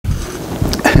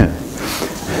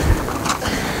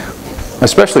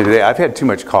Especially today. I've had too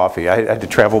much coffee. I had to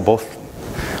travel both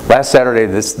last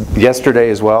Saturday,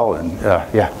 yesterday as well, and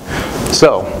yeah.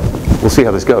 So we'll see how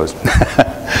this goes.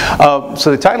 So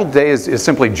the title today is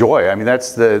simply joy. I mean,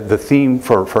 that's the theme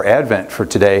for Advent for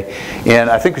today. And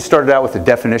I think we started out with the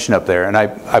definition up there, and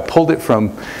I pulled it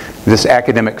from this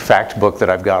academic fact book that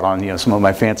I've got on some of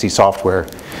my fancy software.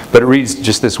 But it reads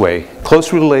just this way: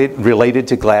 closely related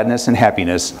to gladness and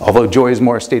happiness, although joy is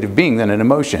more a state of being than an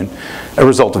emotion, a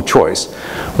result of choice.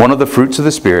 One of the fruits of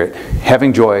the Spirit,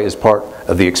 having joy is part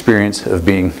of the experience of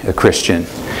being a Christian.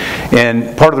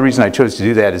 And part of the reason I chose to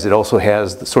do that is it also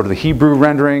has sort of the Hebrew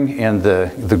rendering and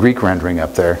the Greek rendering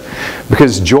up there.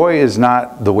 Because joy is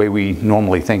not the way we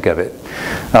normally think of it.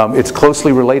 It's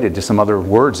closely related to some other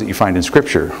words that you find in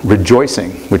Scripture.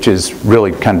 Rejoicing, which is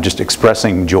really kind of just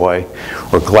expressing joy,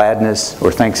 or gladness, or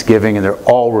thanksgiving, and they're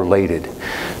all related.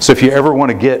 So if you ever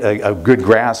want to get a good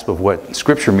grasp of what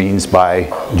Scripture means by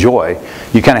joy,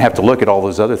 you kind of have to look at all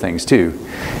those other things too.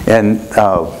 And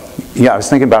yeah, I was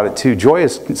thinking about it too. Joy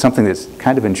is something that's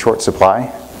kind of in short supply.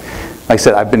 Like I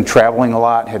said, I've been traveling a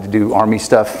lot, had to do Army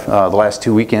stuff the last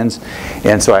 2 weekends,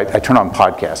 and so I turn on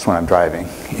podcasts when I'm driving.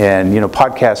 And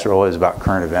podcasts are always about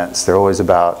current events. They're always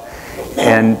about,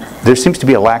 and there seems to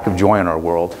be a lack of joy in our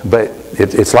world, but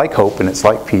it's like hope and it's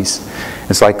like peace.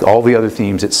 It's like all the other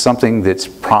themes. It's something that's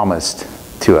promised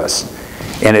to us,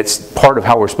 and it's part of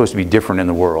how we're supposed to be different in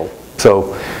the world.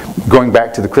 So going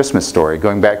back to the Christmas story,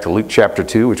 going back to Luke chapter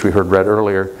 2, which we heard read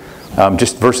earlier,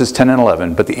 just verses 10 and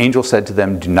 11. But the angel said to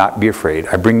them, "Do not be afraid.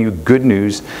 I bring you good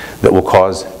news that will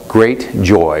cause great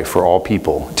joy for all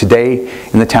people. Today,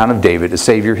 in the town of David, a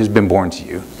Savior has been born to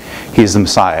you. He is the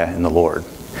Messiah and the Lord."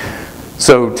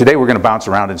 So today we're going to bounce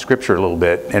around in Scripture a little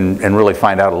bit and really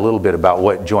find out a little bit about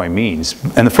what joy means.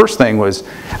 And the first thing was,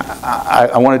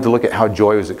 I wanted to look at how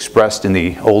joy was expressed in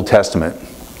the Old Testament.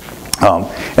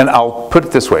 And I'll put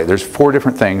it this way. There's 4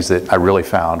 different things that I really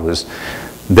found was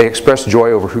they express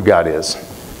joy over who God is.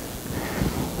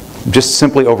 Just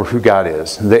simply over who God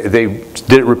is. They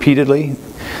did it repeatedly.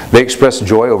 They expressed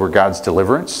joy over God's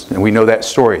deliverance. And we know that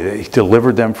story. That He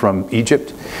delivered them from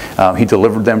Egypt. He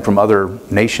delivered them from other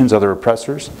nations, other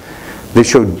oppressors. They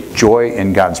showed joy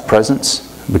in God's presence,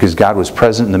 because God was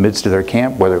present in the midst of their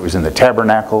camp, whether it was in the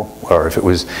tabernacle or if it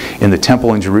was in the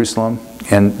temple in Jerusalem.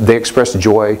 And they expressed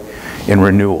joy in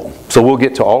renewal. So we'll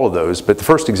get to all of those, but the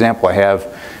first example I have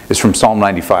is from Psalm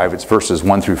 95. It's verses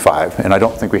 1 through 5, and I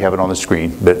don't think we have it on the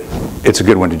screen, but it's a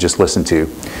good one to just listen to.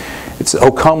 It's,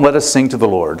 "Oh, come, let us sing to the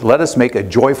Lord. Let us make a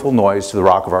joyful noise to the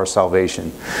rock of our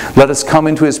salvation. Let us come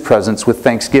into His presence with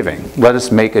thanksgiving. Let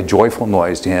us make a joyful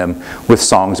noise to Him with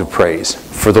songs of praise.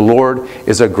 For the Lord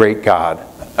is a great God,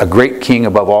 a great King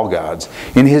above all gods.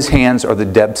 In His hands are the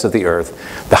depths of the earth.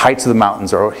 The heights of the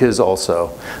mountains are His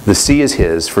also. The sea is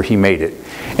His, for He made it,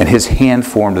 and His hand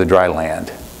formed the dry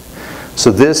land." So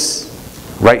this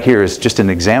right here is just an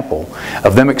example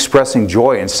of them expressing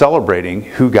joy and celebrating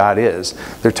who God is.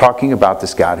 They're talking about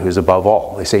this God who is above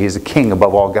all. They say He's a king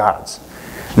above all gods.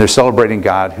 And they're celebrating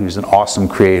God who's an awesome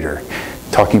creator,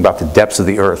 talking about the depths of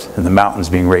the earth and the mountains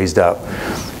being raised up.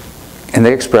 And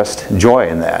they expressed joy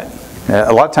in that.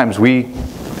 A lot of times we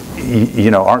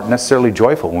aren't necessarily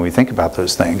joyful when we think about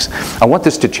those things. I want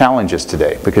this to challenge us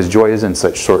today, because joy is in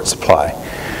such short supply.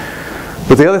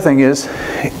 But the other thing is,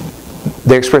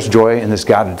 they express joy in this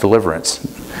God of deliverance.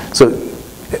 So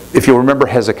if you'll remember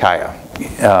Hezekiah,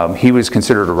 he was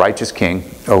considered a righteous king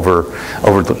over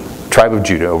the tribe of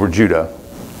Judah, over Judah.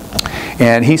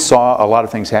 And he saw a lot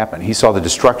of things happen. He saw the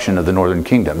destruction of the northern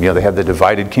kingdom. They had the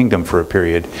divided kingdom for a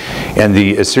period, and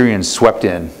the Assyrians swept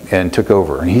in and took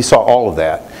over. And he saw all of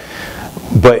that.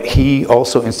 But he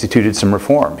also instituted some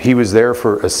reform. He was there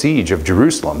for a siege of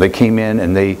Jerusalem. They came in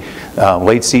and they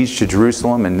laid siege to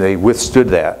Jerusalem, and they withstood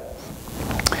that.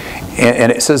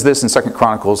 And it says this in 2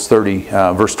 Chronicles 30,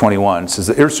 verse 21. It says,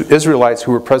 "The Israelites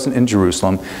who were present in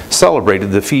Jerusalem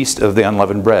celebrated the feast of the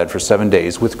unleavened bread for 7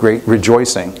 days with great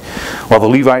rejoicing, while the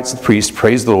Levites and the priests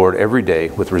praised the Lord every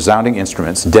day with resounding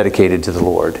instruments dedicated to the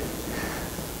Lord."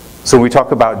 So when we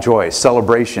talk about joy,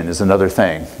 celebration is another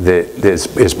thing that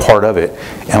is part of it.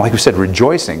 And like we said,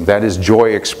 rejoicing, that is joy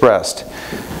expressed.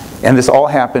 And this all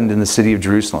happened in the city of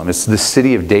Jerusalem. It's the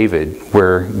city of David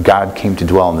where God came to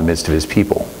dwell in the midst of His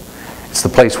people. It's the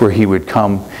place where He would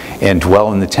come and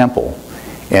dwell in the temple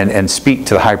and speak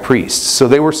to the high priests. So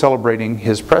they were celebrating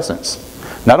His presence.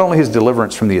 Not only His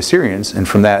deliverance from the Assyrians and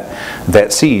from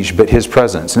that siege, but His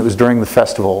presence. And it was during the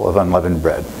Festival of Unleavened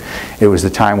Bread. It was the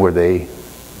time where they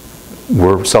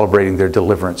were celebrating their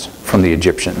deliverance from the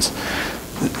Egyptians.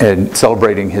 and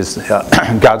celebrating his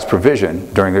God's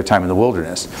provision during their time in the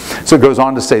wilderness. So it goes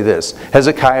on to say this: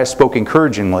 Hezekiah spoke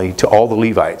encouragingly to all the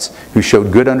Levites who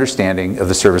showed good understanding of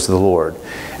the service of the Lord.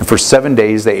 And for 7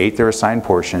 days they ate their assigned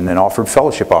portion and offered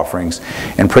fellowship offerings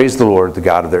and praised the Lord, the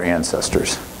God of their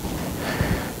ancestors.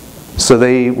 So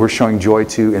they were showing joy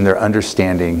too in their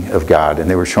understanding of God, and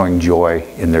they were showing joy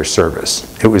in their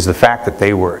service. It was the fact that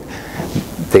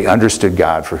they understood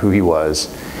God for who he was,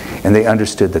 and they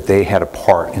understood that they had a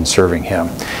part in serving him.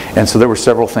 And so there were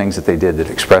several things that they did that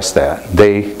expressed that.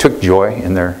 They took joy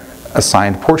in their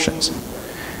assigned portions.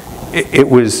 It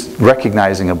was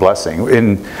recognizing a blessing.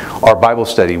 In our Bible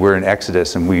study, we're in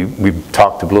Exodus, and we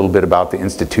talked a little bit about the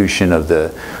institution of the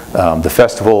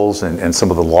festivals and some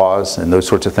of the laws and those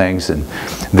sorts of things. And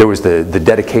there was the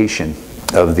dedication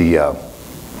of the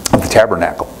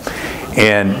tabernacle.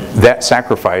 And that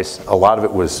sacrifice, a lot of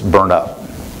it was burned up.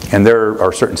 And there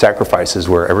are certain sacrifices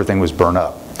where everything was burned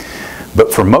up.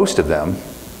 But for most of them,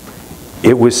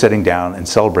 it was sitting down and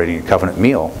celebrating a covenant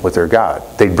meal with their God.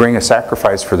 They'd bring a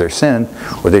sacrifice for their sin,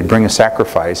 or they'd bring a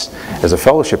sacrifice as a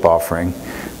fellowship offering,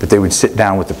 but they would sit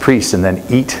down with the priest and then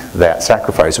eat that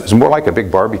sacrifice. It was more like a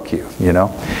big barbecue, you know.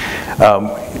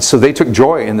 So they took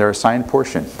joy in their assigned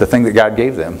portion, the thing that God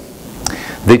gave them.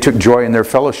 They took joy in their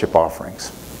fellowship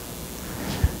offerings.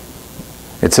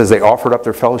 It says they offered up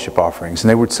their fellowship offerings, and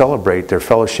they would celebrate their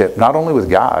fellowship not only with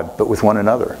God, but with one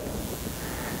another.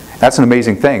 That's an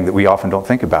amazing thing that we often don't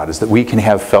think about, is that we can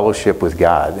have fellowship with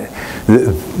God.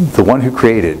 The one who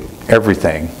created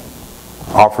everything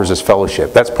offers us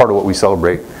fellowship. That's part of what we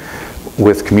celebrate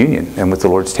with communion and with the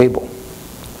Lord's table.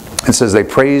 It says they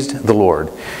praised the Lord.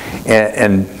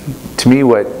 And to me,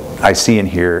 what I see in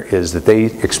here is that they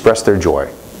expressed their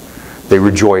joy. They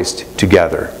rejoiced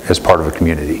together as part of a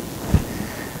community.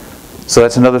 So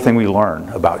that's another thing we learn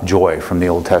about joy from the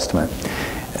Old Testament.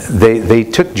 They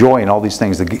took joy in all these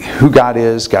things, who God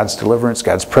is, God's deliverance,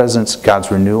 God's presence, God's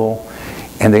renewal,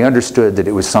 and they understood that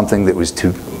it was something that was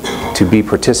to be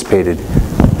participated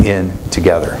in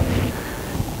together.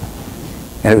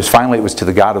 And it was to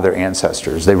the God of their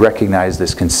ancestors. They recognized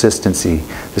this consistency,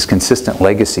 this consistent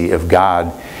legacy of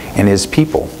God and his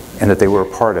people, and that they were a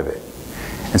part of it.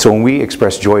 And so when we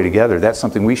express joy together, that's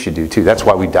something we should do too. That's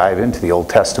why we dive into the Old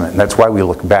Testament, and that's why we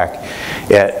look back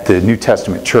at the New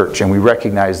Testament church, and we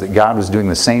recognize that God was doing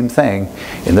the same thing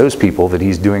in those people that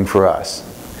he's doing for us.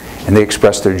 And they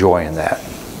expressed their joy in that.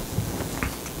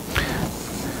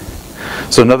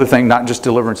 So another thing, not just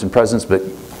deliverance and presence, but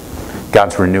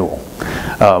God's renewal.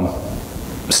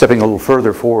 Stepping a little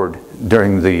further forward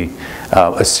during the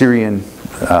Assyrian,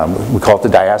 we call it the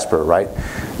diaspora, right?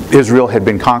 Israel had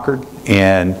been conquered,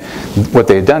 and what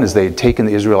they had done is they had taken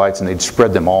the Israelites and they'd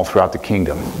spread them all throughout the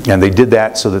kingdom. And they did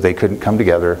that so that they couldn't come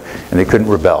together and they couldn't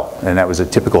rebel. And that was a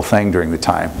typical thing during the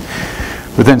time.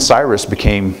 But then Cyrus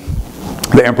became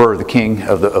the emperor, the king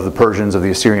of the Persians, of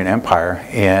the Assyrian Empire,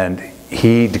 and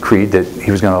he decreed that he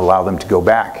was going to allow them to go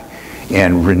back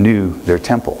and renew their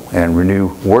temple and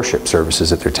renew worship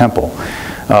services at their temple.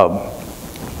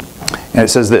 And it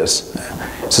says this.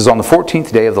 It says, on the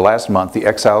 14th day of the last month, the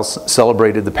exiles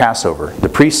celebrated the Passover. The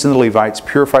priests and the Levites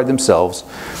purified themselves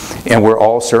and were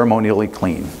all ceremonially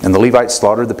clean. And the Levites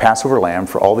slaughtered the Passover lamb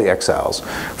for all the exiles,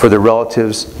 for their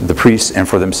relatives, the priests, and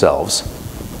for themselves.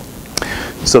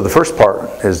 So the first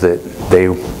part is that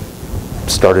they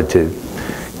started to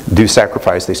do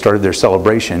sacrifice. They started their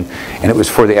celebration, and it was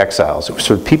for the exiles. It was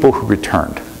for the people who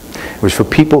returned. It was for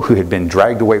people who had been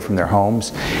dragged away from their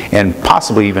homes, and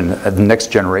possibly even the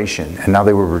next generation, and now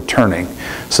they were returning.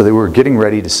 So they were getting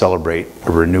ready to celebrate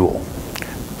a renewal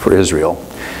for Israel.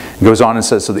 It goes on and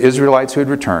says, so the Israelites who had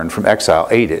returned from exile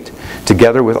ate it,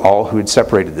 together with all who had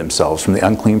separated themselves from the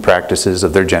unclean practices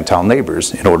of their Gentile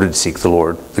neighbors, in order to seek the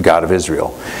Lord, the God of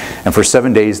Israel. And for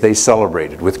 7 days they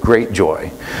celebrated with great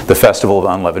joy the Festival of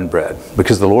Unleavened Bread,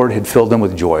 because the Lord had filled them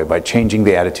with joy by changing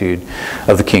the attitude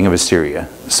of the king of Assyria.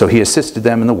 So he assisted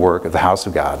them in the work of the house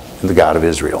of God and the God of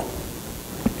Israel.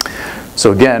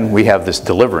 So again, we have this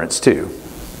deliverance too.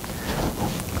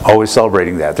 Always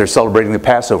celebrating that. They're celebrating the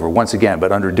Passover once again,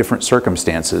 but under different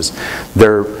circumstances.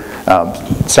 They're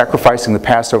sacrificing the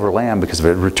Passover lamb because of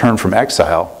a return from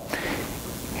exile,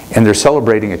 and they're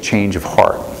celebrating a change of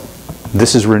heart.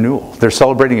 This is renewal. They're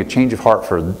celebrating a change of heart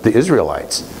for the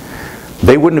Israelites.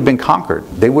 They wouldn't have been conquered.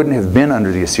 They wouldn't have been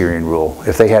under the Assyrian rule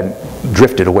if they hadn't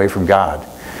drifted away from God.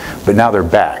 But now they're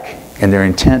back, and they're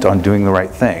intent on doing the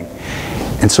right thing.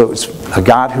 And so it's a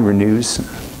God who renews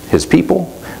his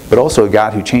people, but also a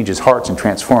God who changes hearts and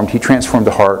transformed. He transformed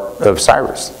the heart of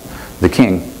Cyrus, the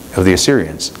king of the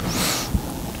Assyrians.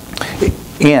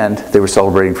 And they were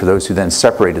celebrating for those who then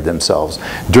separated themselves.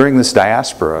 During this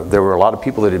diaspora, there were a lot of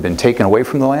people that had been taken away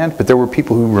from the land, but there were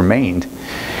people who remained,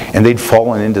 and they'd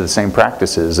fallen into the same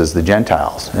practices as the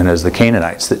Gentiles and as the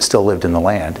Canaanites that still lived in the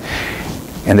land.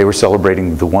 And they were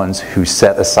celebrating the ones who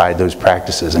set aside those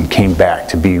practices and came back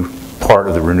to be part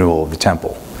of the renewal of the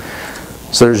temple.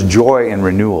 So there's joy in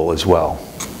renewal as well.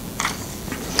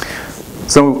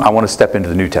 So I want to step into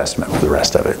the New Testament for the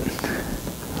rest of it.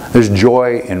 There's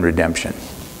joy in redemption.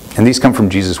 And these come from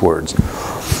Jesus' words.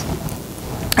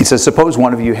 He says, suppose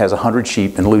one of you has 100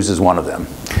 sheep and loses one of them.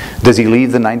 Does he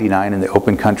leave the 99 in the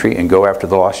open country and go after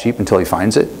the lost sheep until he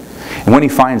finds it? And when he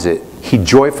finds it, he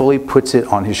joyfully puts it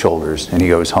on his shoulders and he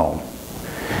goes home.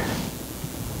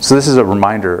 So this is a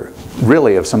reminder,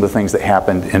 really, of some of the things that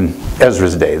happened in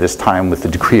Ezra's day, this time with the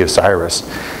decree of Cyrus.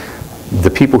 The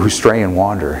people who stray and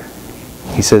wander.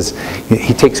 He says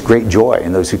he takes great joy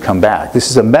in those who come back. This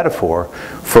is a metaphor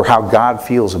for how God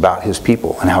feels about his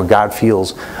people and how God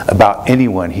feels about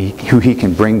anyone who he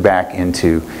can bring back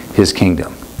into his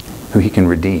kingdom, who he can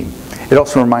redeem. It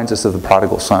also reminds us of the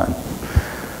prodigal son,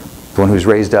 the one who was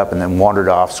raised up and then wandered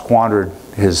off, squandered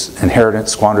his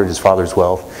inheritance, squandered his father's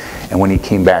wealth, and when he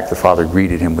came back, the father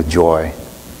greeted him with joy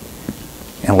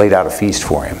and laid out a feast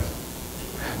for him.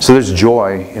 So there's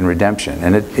joy in redemption.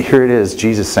 And here it is,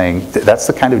 Jesus saying, that's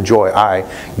the kind of joy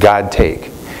God, take.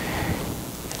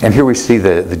 And here we see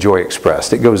the joy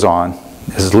expressed. It goes on.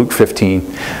 This is Luke 15.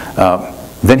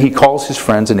 Then he calls his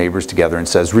friends and neighbors together and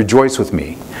says, rejoice with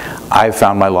me. I have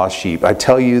found my lost sheep. I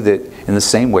tell you that in the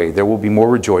same way, there will be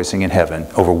more rejoicing in heaven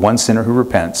over one sinner who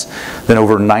repents than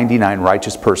over 99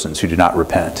 righteous persons who do not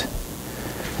repent.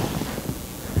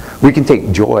 We can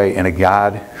take joy in a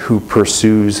God who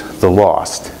pursues the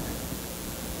lost.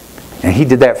 And he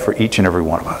did that for each and every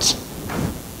one of us.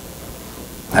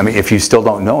 I mean, if you still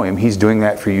don't know him, he's doing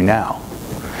that for you now.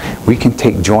 We can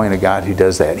take joy in a God who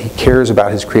does that. He cares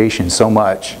about his creation so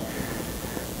much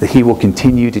that he will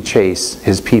continue to chase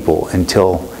his people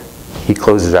until he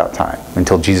closes out time,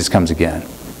 until Jesus comes again.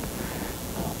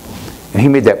 And he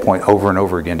made that point over and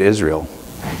over again to Israel.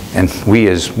 And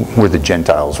we're the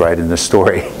Gentiles, right, in this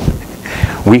story.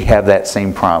 We have that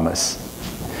same promise.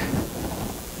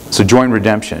 So joy in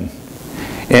redemption.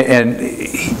 And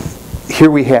here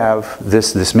we have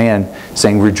this man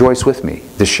saying, rejoice with me.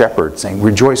 The shepherd saying,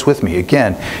 rejoice with me.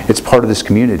 Again, it's part of this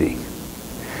community.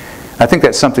 I think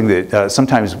that's something that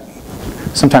sometimes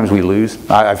we lose.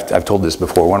 I've told this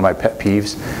before. One of my pet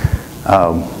peeves,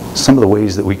 some of the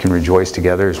ways that we can rejoice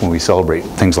together is when we celebrate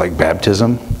things like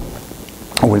baptism.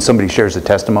 Or when somebody shares a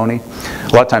testimony. A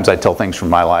lot of times I tell things from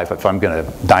my life. If I'm going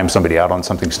to dime somebody out on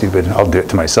something stupid, I'll do it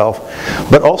to myself.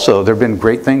 But also, there have been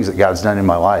great things that God's done in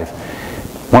my life.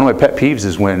 One of my pet peeves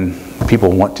is when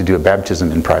people want to do a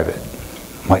baptism in private.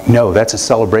 I'm like, no, that's a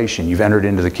celebration. You've entered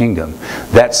into the kingdom.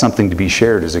 That's something to be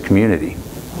shared as a community.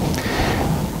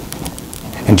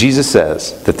 And Jesus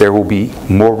says that there will be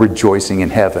more rejoicing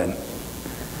in heaven.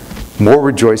 More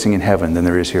rejoicing in heaven than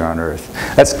there is here on earth.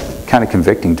 That's kind of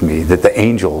convicting to me, that the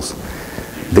angels,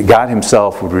 that God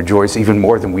himself would rejoice even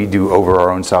more than we do over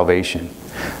our own salvation.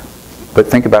 But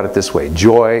think about it this way.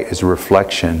 Joy is a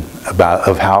reflection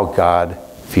of how God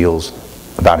feels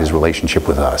about his relationship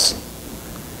with us.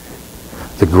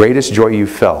 The greatest joy you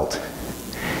felt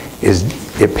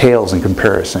it pales in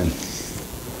comparison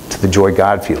to the joy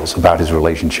God feels about his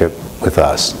relationship with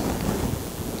us.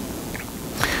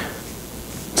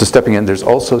 So stepping in, there's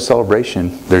also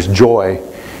celebration. There's joy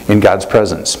in God's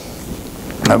presence.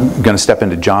 I'm going to step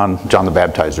into John the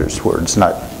Baptizer's words,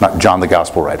 not John the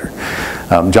Gospel writer.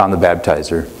 John the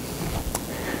Baptizer.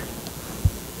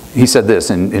 He said this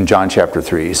in John chapter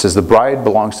 3. He says, the bride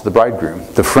belongs to the bridegroom.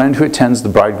 The friend who attends the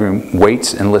bridegroom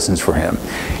waits and listens for him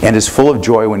and is full of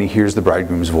joy when he hears the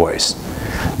bridegroom's voice.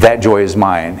 That joy is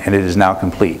mine, and it is now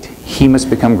complete. He must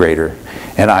become greater,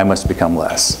 and I must become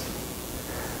less.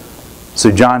 So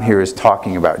John here is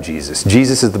talking about Jesus.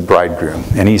 Jesus is the bridegroom,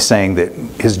 and he's saying that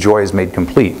his joy is made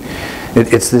complete.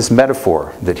 It's this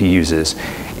metaphor that he uses.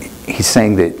 He's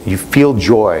saying that you feel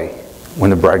joy when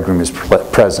the bridegroom is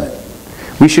present.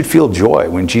 We should feel joy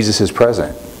when Jesus is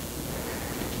present.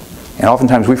 And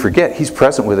oftentimes we forget he's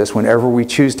present with us whenever we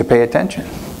choose to pay attention.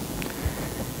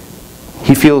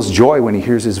 He feels joy when he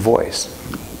hears his voice.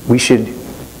 We should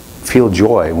feel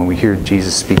joy when we hear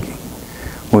Jesus speaking.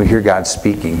 When we hear God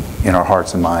speaking in our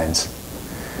hearts and minds.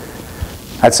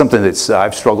 That's something that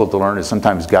I've struggled to learn, is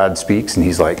sometimes God speaks and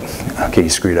he's like, okay, you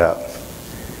screwed up.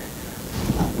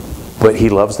 But he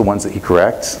loves the ones that he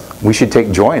corrects. We should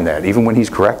take joy in that, even when he's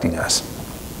correcting us.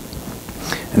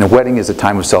 And a wedding is a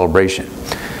time of celebration.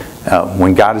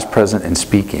 When God is present and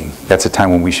speaking, that's a time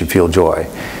when we should feel joy.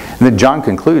 And then John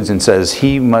concludes and says,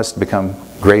 he must become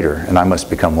greater and I must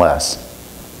become less.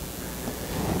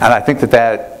 And I think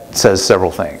that says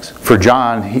several things. For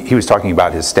John, he was talking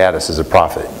about his status as a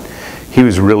prophet. He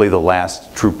was really the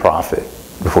last true prophet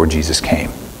before Jesus came.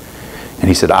 And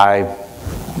he said,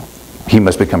 he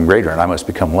must become greater and I must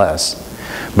become less.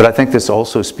 But I think this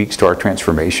also speaks to our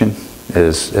transformation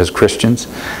as Christians.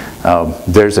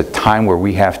 There's a time where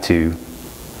we have to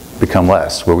become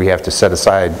less, where we have to set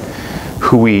aside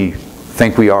who we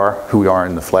think we are, who we are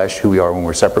in the flesh, who we are when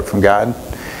we're separate from God.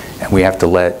 And we have to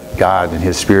let God and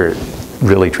His Spirit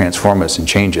really transform us and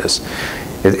change us.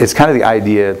 It's kind of the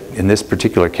idea, in this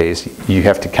particular case, you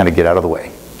have to kind of get out of the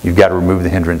way. You've got to remove the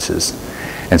hindrances.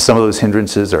 And some of those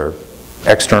hindrances are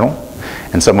external,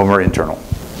 and some of them are internal.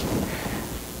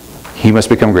 He must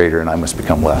become greater, and I must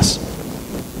become less.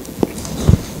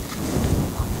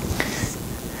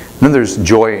 Then there's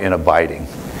joy in abiding.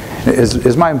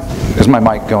 Is my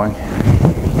mic going?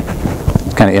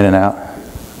 It's kind of in and out?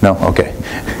 No? Okay.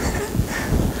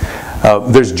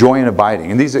 There's joy in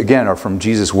abiding. And these, again, are from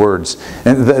Jesus' words.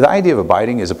 And the idea of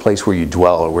abiding is a place where you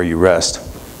dwell or where you rest.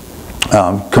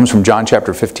 Comes from John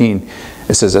chapter 15.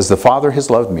 It says, as the Father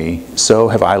has loved me, so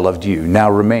have I loved you.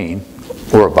 Now remain,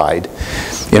 or abide,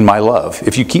 in my love.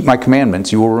 If you keep my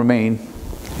commandments, you will remain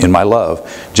in my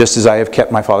love, just as I have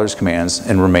kept my Father's commands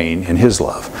and remain in His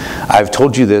love. I have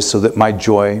told you this so that my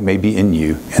joy may be in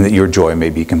you and that your joy may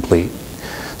be complete.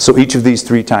 So each of these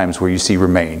three times where you see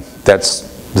remain, that's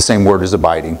the same word as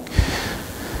abiding.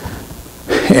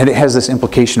 And it has this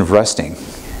implication of resting.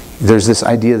 There's this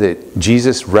idea that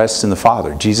Jesus rests in the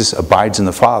Father. Jesus abides in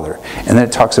the Father. And then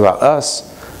it talks about us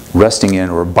resting in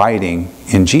or abiding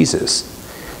in Jesus.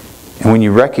 And when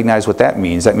you recognize what that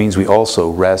means we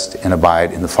also rest and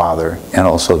abide in the Father and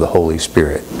also the Holy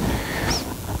Spirit.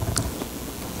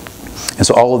 And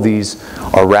so all of these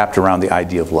are wrapped around the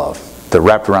idea of love. They're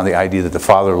wrapped around the idea that the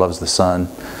Father loves the Son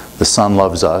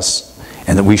loves us,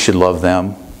 and that we should love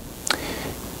them.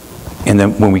 And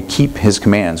then when we keep His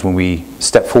commands, when we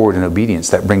step forward in obedience,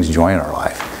 that brings joy in our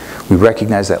life. We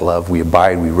recognize that love, we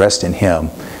abide, we rest in Him,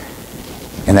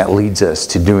 and that leads us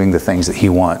to doing the things that He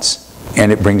wants.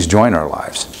 And it brings joy in our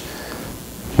lives.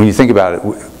 When you think about it,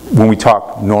 when we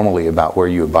talk normally about where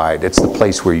you abide, it's the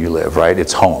place where you live, right?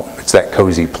 It's home. It's that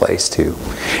cozy place too.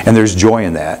 And there's joy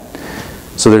in that.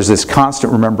 So there's this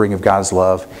constant remembering of God's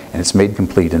love, and it's made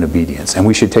complete in obedience. And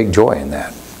we should take joy in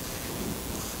that.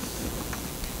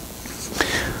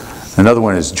 Another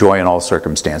one is joy in all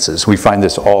circumstances. We find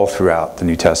this all throughout the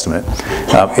New Testament.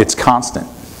 It's constant.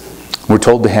 We're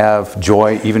told to have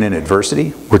joy even in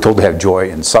adversity. We're told to have joy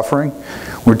in suffering.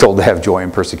 We're told to have joy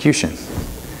in persecution.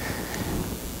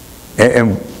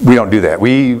 And we don't do that.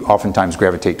 We oftentimes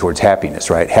gravitate towards happiness,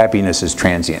 right? Happiness is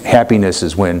transient. Happiness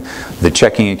is when the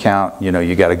checking account,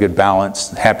 you got a good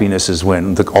balance. Happiness is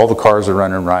when all the cars are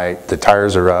running right, the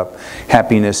tires are up.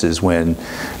 Happiness is when,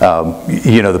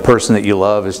 the person that you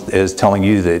love is telling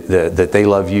you that they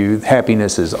love you.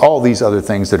 Happiness is all these other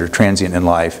things that are transient in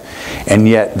life. And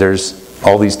yet there's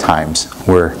all these times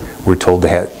where we're told to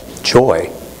have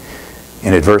joy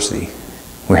in adversity.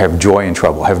 We have joy in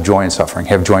trouble, have joy in suffering,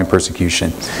 have joy in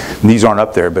persecution. And these aren't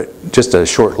up there, but just a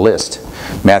short list.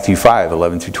 Matthew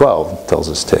 5:11-12 tells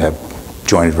us to have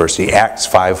joy in adversity. Acts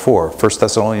 5:4, 1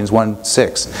 Thessalonians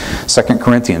 1:6, 2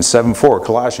 Corinthians 7:4,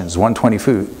 Colossians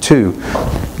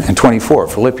 1:22 and 24,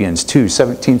 Philippians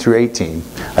 2:17-18.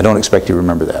 I don't expect you to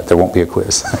remember that. There won't be a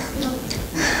quiz.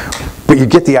 But you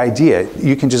get the idea.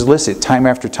 You can just list it time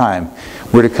after time.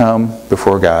 We're to come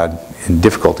before God in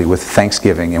difficulty with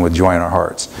thanksgiving and with joy in our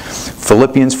hearts.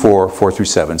 Philippians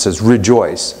 4:4-7 says,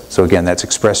 rejoice. So again, that's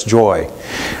expressed joy.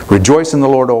 Rejoice in the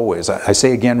Lord always. I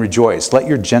say again, rejoice. Let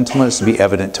your gentleness be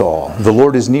evident to all. The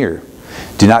Lord is near.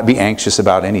 Do not be anxious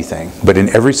about anything, but in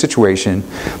every situation,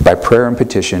 by prayer and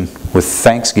petition, with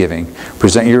thanksgiving,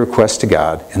 present your requests to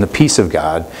God, and the peace of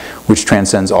God, which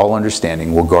transcends all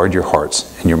understanding, will guard your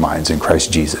hearts and your minds in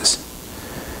Christ Jesus.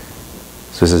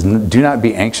 So it says, do not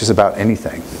be anxious about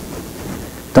anything.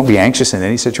 Don't be anxious in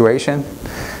any situation.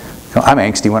 I'm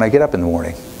angsty when I get up in the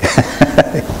morning.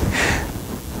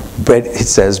 But it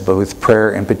says, but with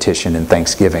prayer and petition and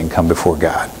thanksgiving, come before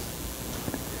God.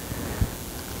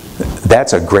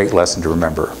 That's a great lesson to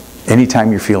remember.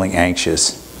 Anytime you're feeling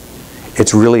anxious,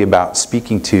 it's really about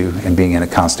speaking to and being in a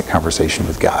constant conversation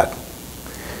with God.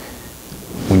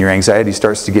 When your anxiety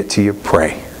starts to get to you,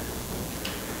 pray.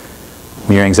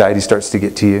 When your anxiety starts to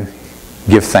get to you,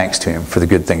 give thanks to Him for the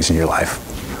good things in your life.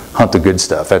 Hunt the good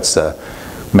stuff. That's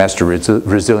Master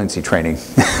Resiliency Training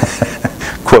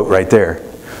quote right there.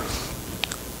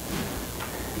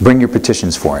 Bring your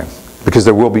petitions for him, because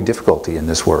there will be difficulty in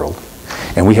this world.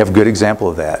 And we have a good example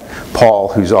of that. Paul,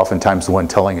 who's oftentimes the one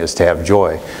telling us to have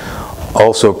joy,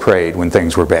 also prayed when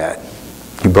things were bad.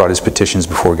 He brought his petitions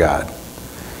before God.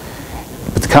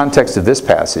 But the context of this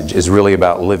passage is really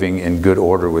about living in good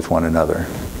order with one another.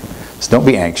 So don't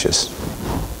be anxious.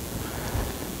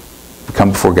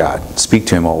 Come before God. Speak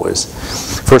to him always.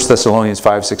 1 Thessalonians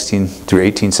 5:16 through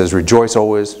 18 says, "Rejoice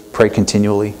always, pray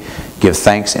continually, give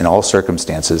thanks in all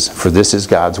circumstances, for this is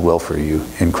God's will for you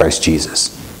in Christ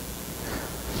Jesus."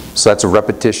 So that's a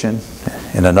repetition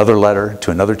in another letter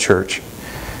to another church.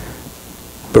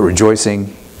 But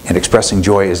rejoicing and expressing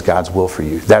joy is God's will for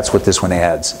you. That's what this one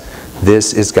adds.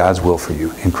 This is God's will for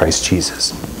you in Christ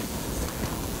Jesus.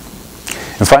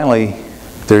 And finally,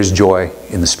 there's joy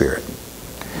in the Spirit.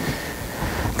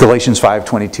 Galatians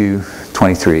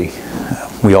 5:22-23.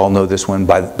 We all know this one.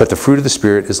 But the fruit of the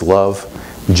Spirit is love,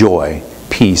 joy,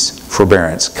 peace,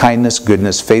 forbearance, kindness,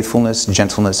 goodness, faithfulness,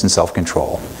 gentleness, and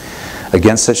self-control.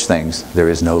 Against such things there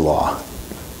is no law.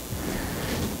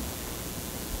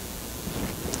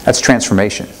 That's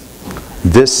transformation.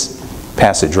 This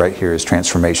passage right here is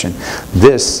transformation.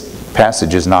 This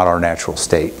passage is not our natural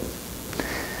state.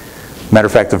 Matter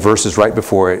of fact, the verses right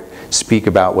before it speak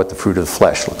about what the fruit of the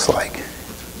flesh looks like.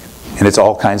 And it's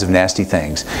all kinds of nasty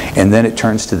things. And then it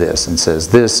turns to this and says,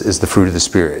 this is the fruit of the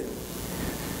Spirit.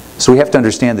 So we have to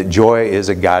understand that joy is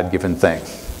a God-given thing.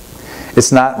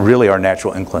 It's not really our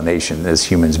natural inclination as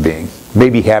humans being.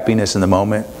 Maybe happiness in the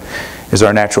moment is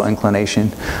our natural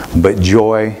inclination, but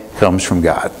joy comes from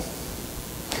God.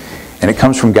 And it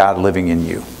comes from God living in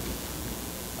you.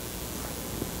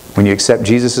 When you accept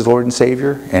Jesus as Lord and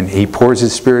Savior, and He pours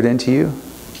His Spirit into you,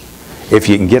 if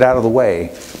you can get out of the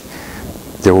way,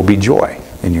 there will be joy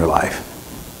in your life.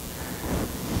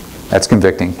 That's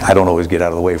convicting. I don't always get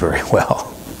out of the way very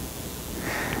well.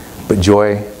 But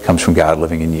joy comes from God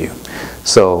living in you.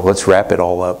 So let's wrap it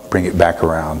all up, bring it back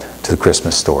around to the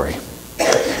Christmas story.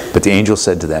 But the angel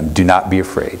said to them, "Do not be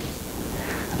afraid.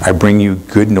 I bring you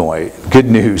good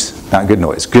news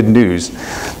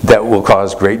that will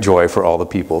cause great joy for all the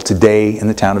people. Today in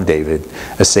the town of David,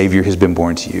 a Savior has been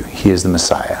born to you. He is the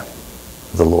Messiah,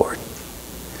 the Lord."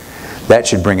 That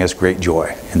should bring us great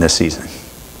joy in this season.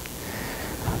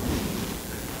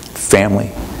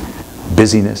 Family,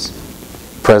 busyness,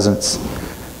 presents,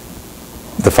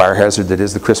 the fire hazard that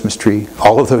is the Christmas tree,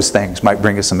 all of those things might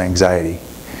bring us some anxiety.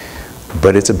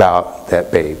 But it's about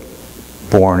that babe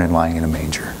born and lying in a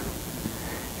manger.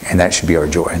 And that should be our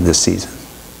joy in this season.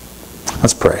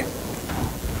 Let's pray.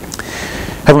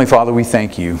 Heavenly Father, we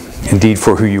thank you indeed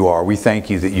for who you are. We thank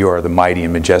you that you are the mighty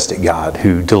and majestic God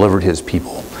who delivered His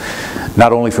people,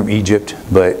 not only from Egypt,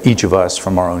 but each of us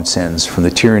from our own sins, from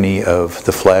the tyranny of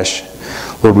the flesh.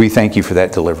 Lord, we thank you for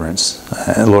that deliverance.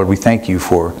 Lord, we thank you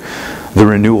for the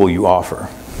renewal you offer.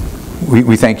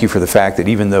 We thank you for the fact that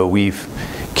even though we've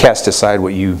cast aside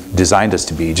what you designed us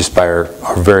to be, just by our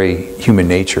very human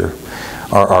nature,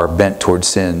 our bent towards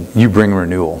sin, you bring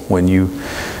renewal when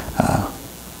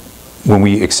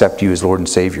we accept you as Lord and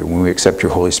Savior, when we accept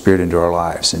your Holy Spirit into our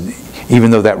lives. And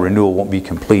even though that renewal won't be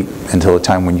complete until the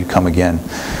time when you come again,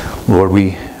 Lord,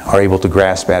 we are able to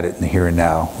grasp at it in the here and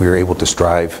now. We are able to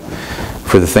strive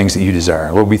for the things that you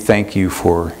desire. Lord, we thank you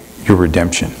for your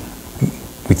redemption.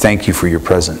 We thank you for your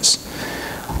presence.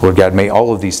 Lord God, may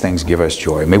all of these things give us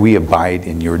joy. May we abide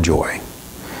in your joy.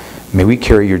 May we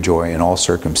carry your joy in all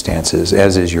circumstances,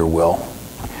 as is your will,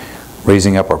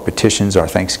 raising up our petitions, our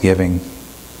thanksgiving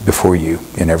before you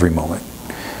in every moment.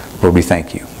 Lord, we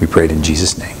thank you. We pray it in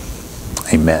Jesus' name.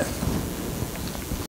 Amen.